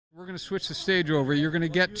We're going to switch the stage over. You're going to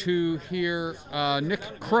get to hear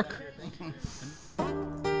Nick Crook.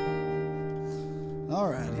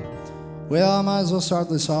 Alrighty. Well, I might as well start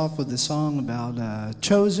this off with a song about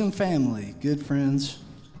chosen family, good friends.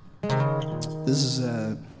 This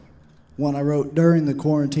is one I wrote during the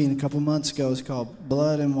quarantine a couple months ago. It's called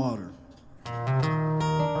Blood and Water.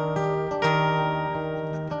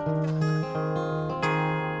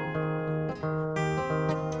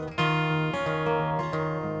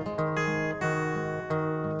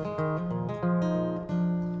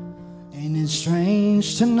 Ain't it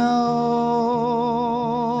strange to know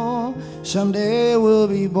someday we'll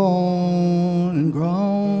be born and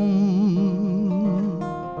grown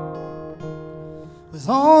with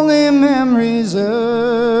only memories of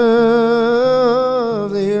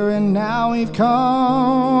the here and now we've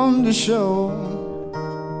come to show,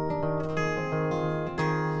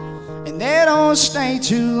 and they don't stay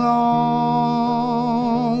too long.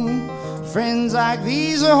 Friends like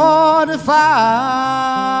these are hard to find.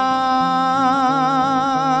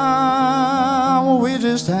 Well, we're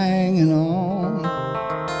just hanging on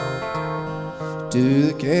to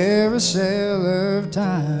the carousel of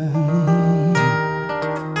time.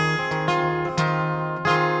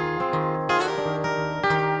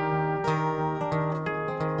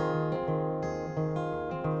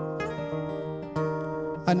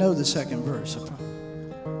 I know the second verse.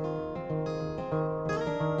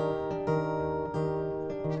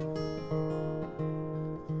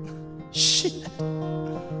 Shit.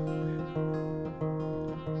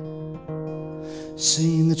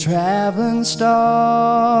 Seen the traveling stars,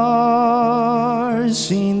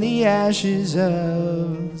 seen the ashes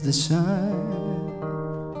of the sun,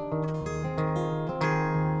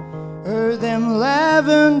 heard them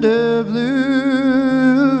lavender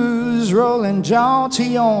blues rolling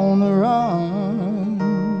jaunty on the run.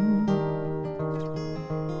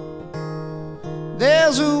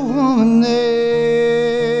 There's a woman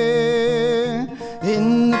there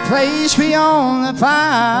in the place beyond the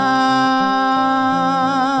pines.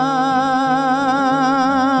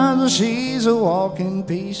 She's a walking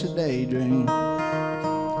piece of daydream.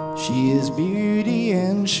 She is beauty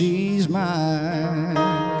and she's mine.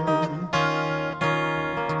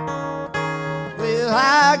 Well,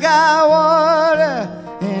 I got water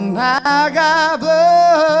and I got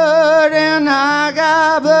blood and I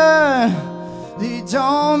got blood. They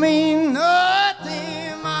don't mean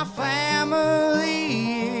nothing. My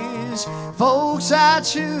family is folks I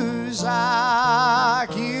choose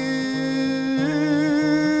like you,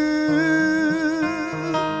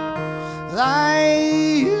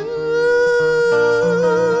 like you.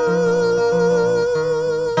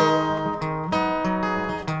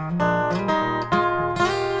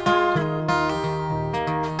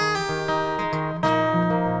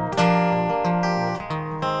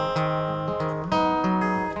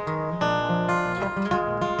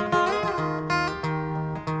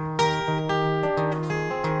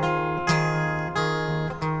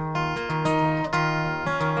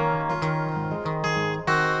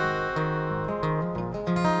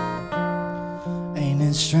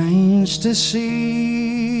 Strange to see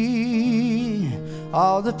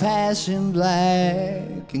all the passing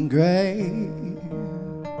black and gray.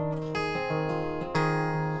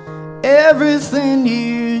 Everything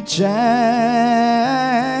you change,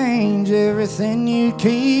 everything you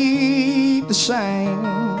keep the same.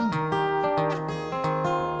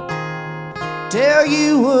 Tell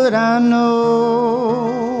you what I know,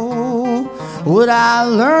 what I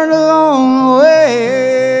learned along the way.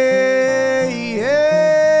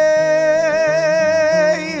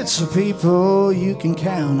 The people you can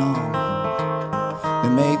count on, they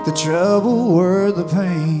make the trouble worth the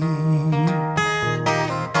pain.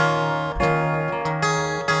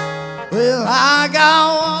 Well, I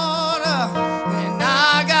got water and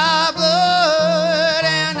I got blood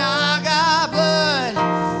and I got blood.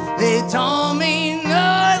 They don't mean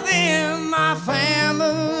nothing. My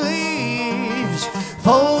family's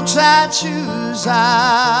folks I choose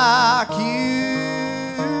like you.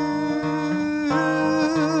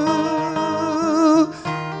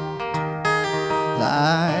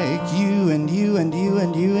 Like you and you and you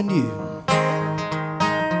and you and you.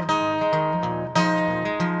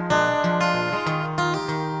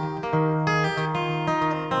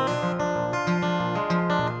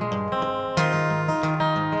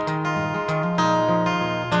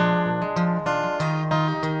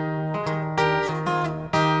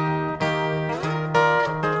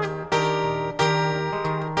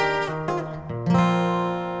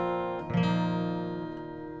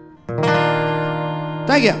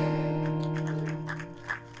 Thank you.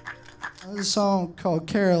 There's a song called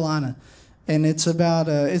Carolina. and it's about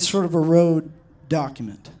it's sort of a road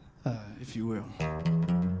document, if you will.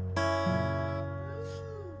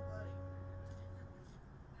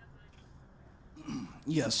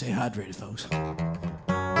 You gotta stay hydrated, folks.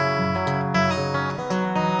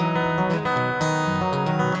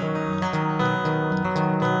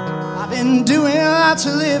 I've been doing lots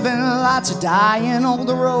of living, lots of dying on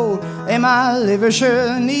the road, and my liver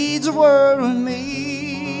sure needs a word with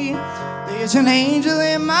me. There's an angel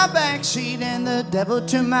in my backseat and the devil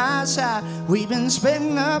to my side. We've been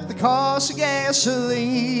splitting up the cost of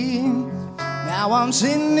gasoline. Now I'm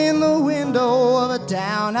sitting in the window of a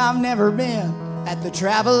town I've never been. At the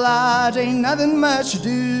Travel Lodge, ain't nothing much to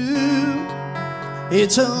do.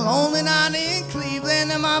 It's a lonely night in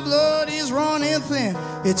Cleveland and my blood is running thin.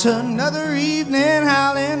 It's another evening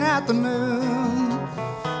howling at the moon.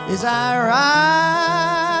 As I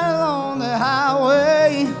ride along the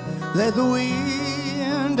highway, let the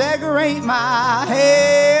wind decorate my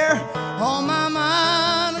hair. On my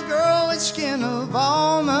mind, a girl with skin of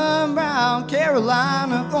almond brown,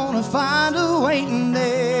 Carolina, gonna find her waiting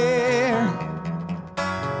there.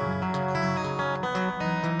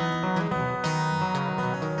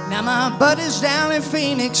 Now my buddies down in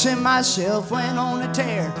Phoenix and myself went on a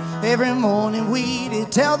tear. Every morning we'd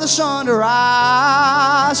tell the sun to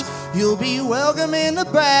rise. You'll be welcome in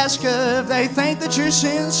Nebraska if they think that you're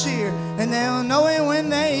sincere, and they'll know it when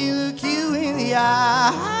they look you in the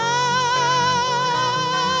eye.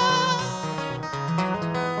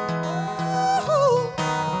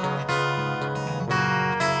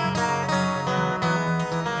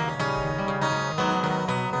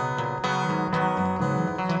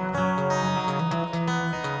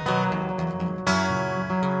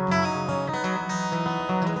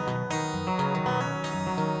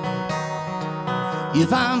 You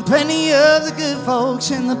find plenty of the good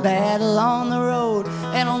folks in the battle on the road,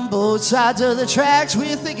 and on both sides of the tracks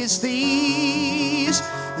we're thick as thieves.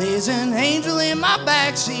 There's an angel in my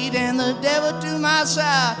backseat and the devil to my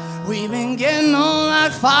side. We've been getting on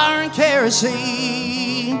like fire and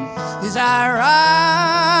kerosene. As I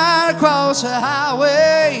ride across the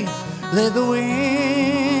highway, let the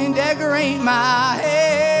wind decorate my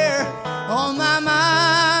hair. On my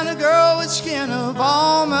mind, a girl with skin of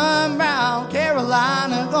almond brown,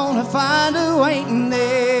 Carolina, gonna find her waiting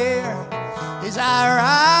there. As I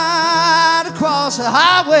ride across the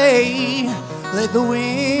highway, let the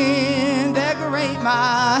wind decorate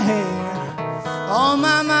my hair. On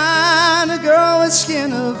my mind, a girl with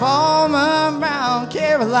skin of almond brown,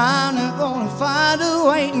 Carolina, gonna find her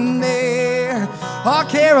waiting there. Oh,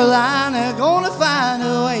 Carolina, gonna find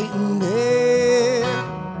her waiting there.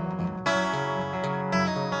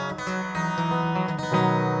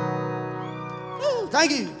 Woo,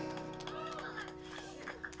 thank you.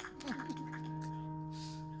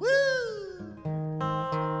 Woo.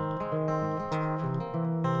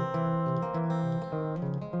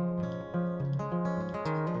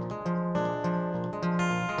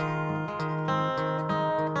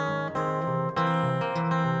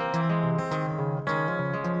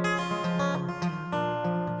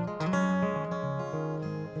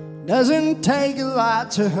 Doesn't take a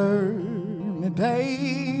lot to hurt me,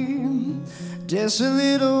 babe. Just a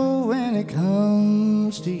little when it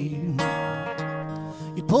comes to you.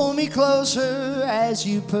 You pull me closer as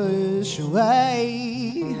you push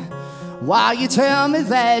away, while you tell me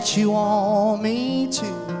that you want me to.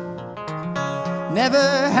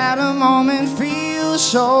 Never had a moment feel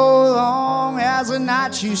so long as the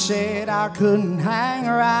night you said I couldn't hang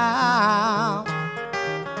around.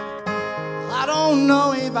 I don't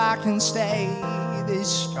know if I can stay this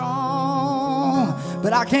strong,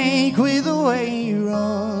 but I can't quit the way you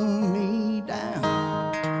run me down.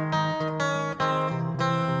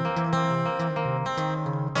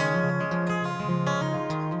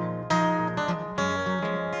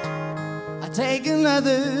 I take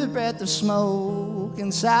another breath of smoke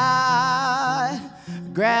inside,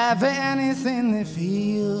 grab anything that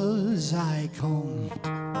feels like home.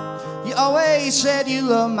 You always said you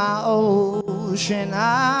loved my ocean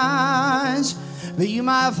eyes, but you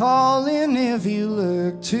might fall in if you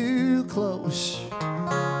look too close.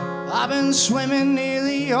 I've been swimming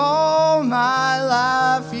nearly all my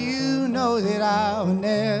life. You know that I will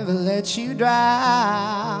never let you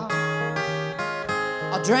drown.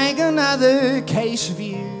 I'll drink another case of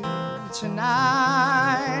you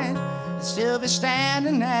tonight and still be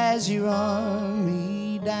standing as you run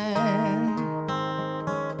me down.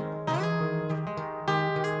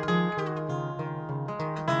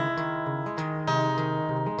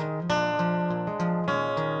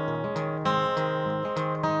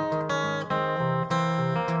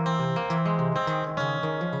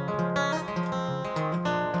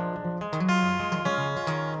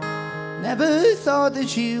 Never thought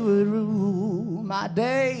that you would rule my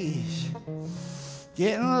days,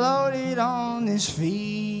 getting loaded on this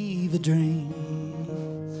fever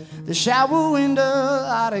dream. The shower window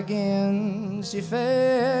out against your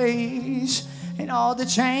face, and all the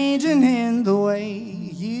changing in the way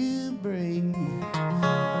you breathe.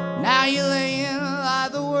 Now you're laying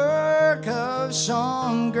like the work of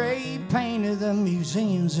some great painter the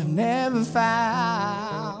museums have never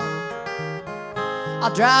found.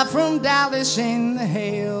 I'll drive from Dallas in the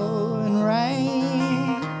hail and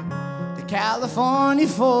rain to California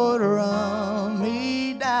for to run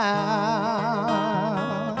me down.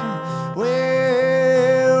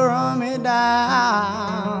 Well, run me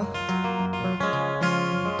down.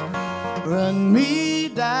 Run me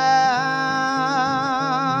down,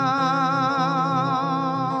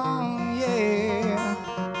 yeah.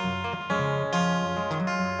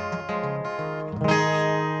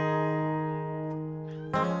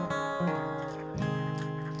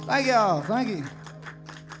 Thank y'all, thank you.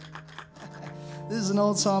 This is an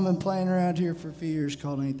old song I've been playing around here for a few years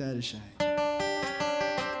called Ain't That a Shame.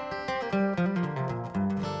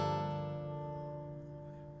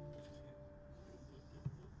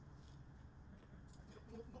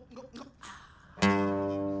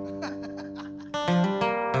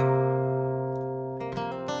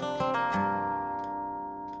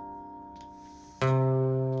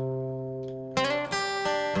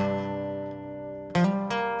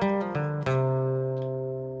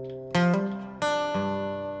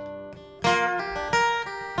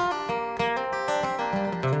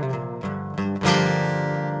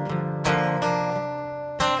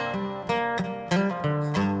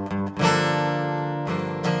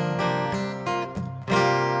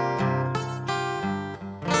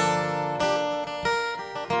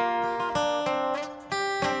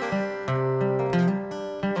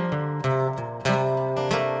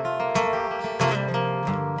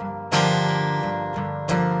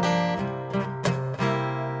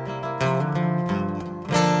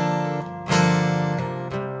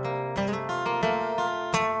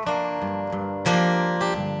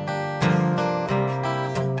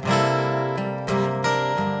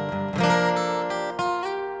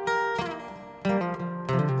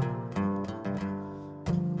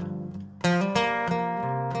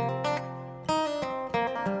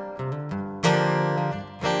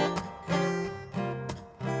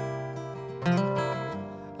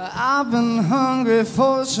 I've been hungry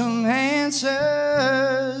for some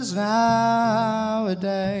answers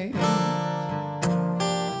nowadays.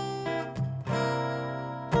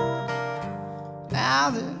 Now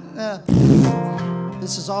that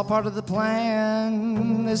this is all part of the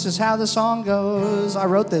plan, this is how the song goes. I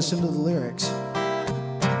wrote this into the lyrics.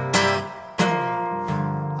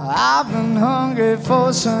 I've been hungry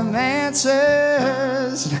for some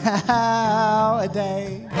answers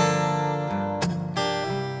nowadays.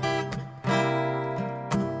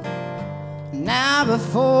 Now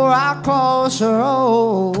before I cross the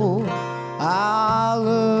road, I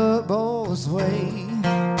look both ways.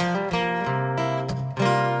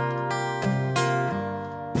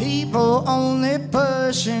 People only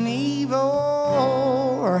pushing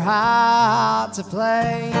evil or hard to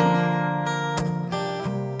play.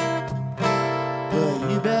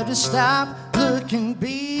 But you better stop looking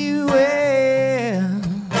beware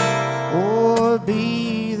or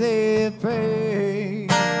be their prey.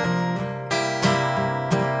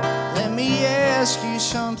 Ask you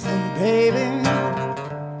something, baby.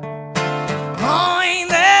 Oh, ain't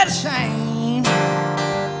that a shame?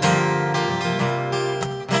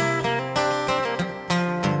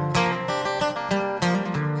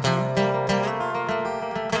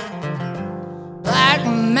 Like a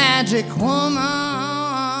magic woman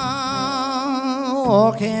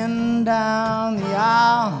walking down the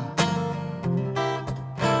aisle,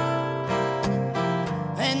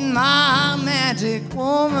 and my magic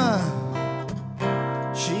woman,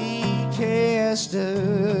 she cast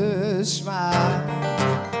a smile.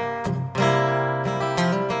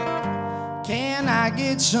 Can I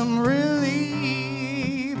get some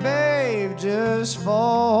relief, babe, just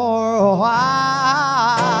for a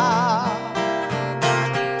while?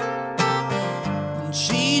 And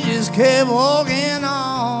she just kept walking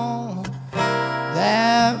on,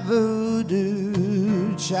 that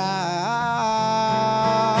voodoo child.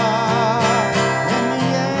 Let me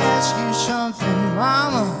ask you something,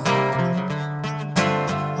 mama.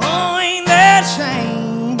 Oh, ain't that a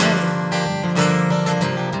shame?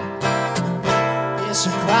 It's a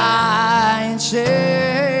crying shame.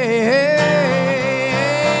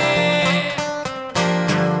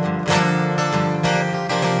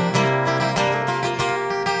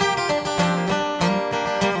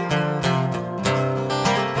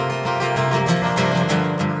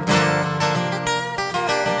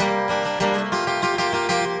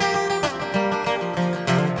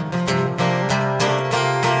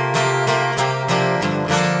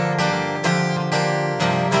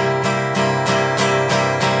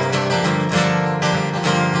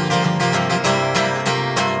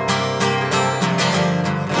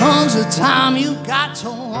 a time you got to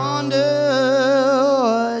wonder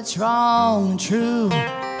what's wrong and true.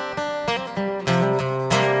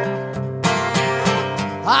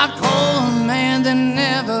 I call a man that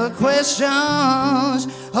never questions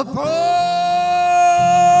a broken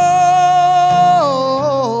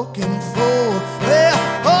fool. Well,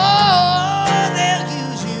 oh, they'll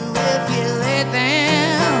use you if you let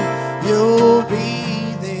them. You'll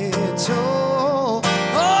be there too.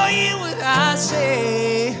 Oh, you what I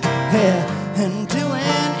say, yeah, and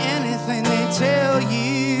doing anything they tell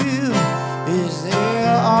you is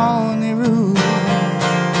their only rule.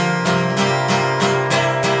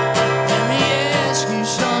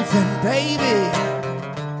 Baby,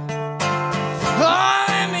 oh,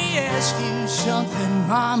 let me ask you something,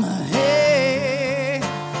 mama, hey,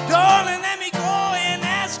 darling, let me go and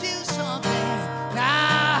ask you something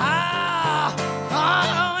now.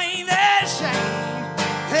 Oh, ain't that a shame?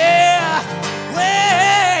 Yeah, well,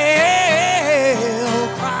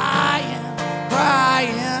 crying,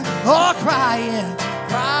 crying, oh, crying,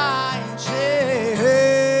 crying, shame.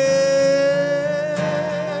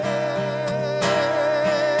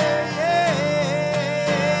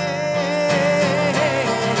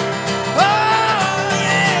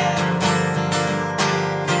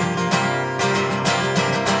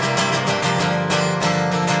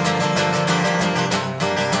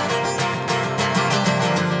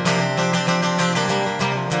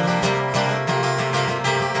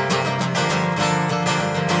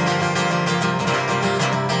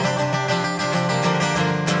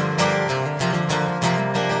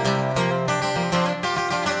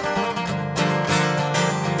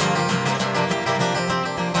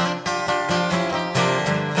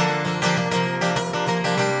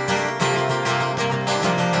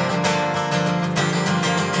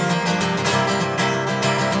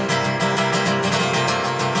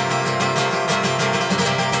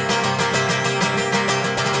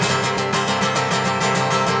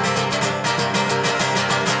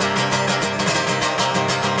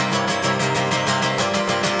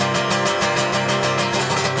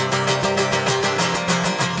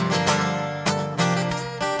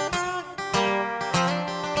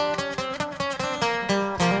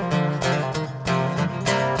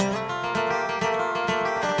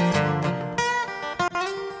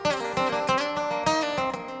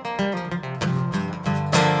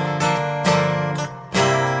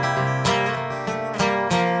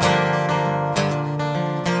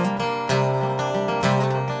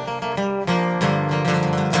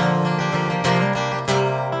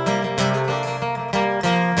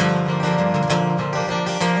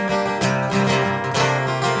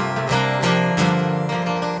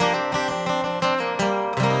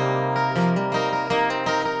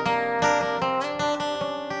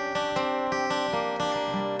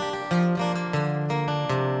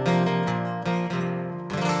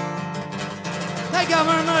 Thank you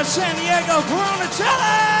very much, San Diego,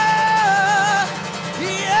 CoronachellaSD.